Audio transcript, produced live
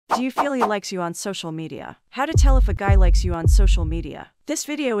Do you feel he likes you on social media? How to tell if a guy likes you on social media. This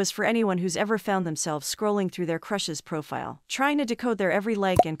video is for anyone who's ever found themselves scrolling through their crush's profile, trying to decode their every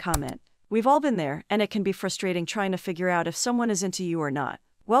like and comment. We've all been there, and it can be frustrating trying to figure out if someone is into you or not.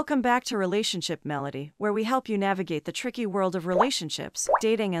 Welcome back to Relationship Melody, where we help you navigate the tricky world of relationships,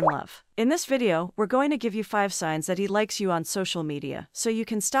 dating, and love. In this video, we're going to give you 5 signs that he likes you on social media, so you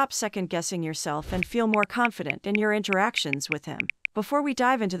can stop second-guessing yourself and feel more confident in your interactions with him. Before we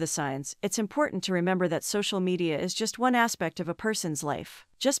dive into the signs, it's important to remember that social media is just one aspect of a person's life.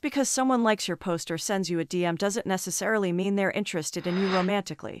 Just because someone likes your post or sends you a DM doesn't necessarily mean they're interested in you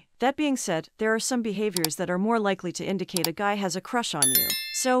romantically. That being said, there are some behaviors that are more likely to indicate a guy has a crush on you.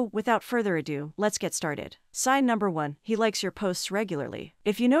 So, without further ado, let's get started. Sign number 1, he likes your posts regularly.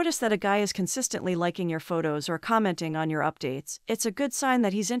 If you notice that a guy is consistently liking your photos or commenting on your updates, it's a good sign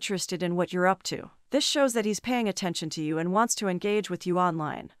that he's interested in what you're up to. This shows that he's paying attention to you and wants to engage with you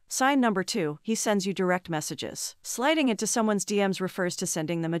online. Sign number 2, he sends you direct messages. Sliding into someone's DMs refers to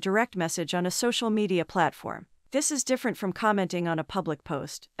sending them a direct message on a social media platform. This is different from commenting on a public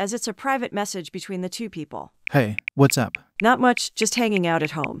post, as it's a private message between the two people. Hey, what's up? Not much, just hanging out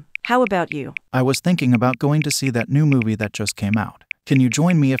at home. How about you? I was thinking about going to see that new movie that just came out. Can you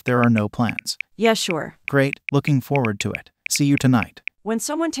join me if there are no plans? Yeah, sure. Great, looking forward to it. See you tonight. When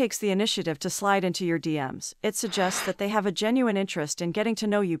someone takes the initiative to slide into your DMs, it suggests that they have a genuine interest in getting to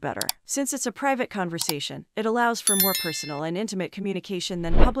know you better. Since it's a private conversation, it allows for more personal and intimate communication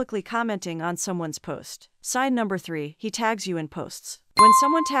than publicly commenting on someone's post. Sign number 3, he tags you in posts. When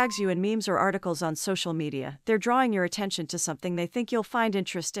someone tags you in memes or articles on social media, they're drawing your attention to something they think you'll find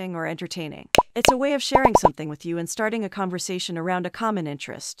interesting or entertaining. It's a way of sharing something with you and starting a conversation around a common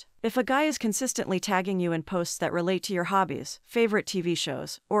interest. If a guy is consistently tagging you in posts that relate to your hobbies, favorite TV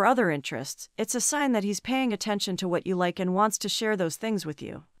shows, or other interests, it's a sign that he's paying attention to what you like and wants to share those things with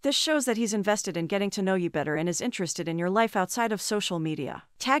you. This shows that he's invested in getting to know you better and is interested in your life outside of social media.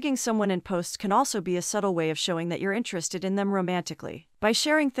 Tagging someone in posts can also be a subtle way of showing that you're interested in them romantically. By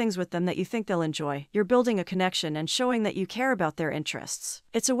sharing things with them that you think they'll enjoy, you're building a connection and showing that you care about their interests.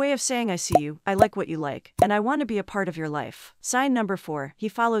 It's a way of saying I see you, I like what you like, and I want to be a part of your life. Sign number 4, he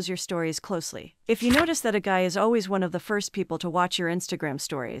follows your stories closely. If you notice that a guy is always one of the first people to watch your Instagram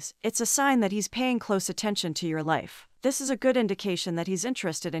stories, it's a sign that he's paying close attention to your life. This is a good indication that he's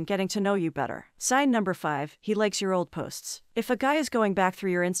interested in getting to know you better. Sign number 5, he likes your old posts. If a guy is going back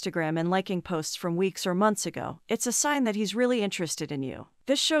through your Instagram and liking posts from weeks or months ago, it's a sign that he's really interested in you.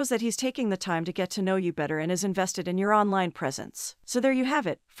 This shows that he's taking the time to get to know you better and is invested in your online presence. So there you have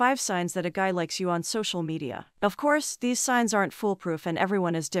it, 5 signs that a guy likes you on social media. Of course, these signs aren't foolproof and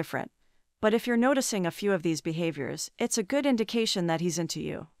everyone is different. But if you're noticing a few of these behaviors, it's a good indication that he's into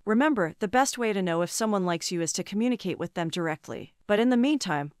you. Remember, the best way to know if someone likes you is to communicate with them directly. But in the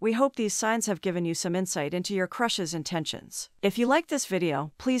meantime, we hope these signs have given you some insight into your crush's intentions. If you like this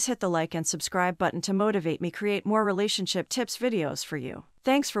video, please hit the like and subscribe button to motivate me create more relationship tips videos for you.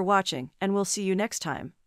 Thanks for watching, and we'll see you next time.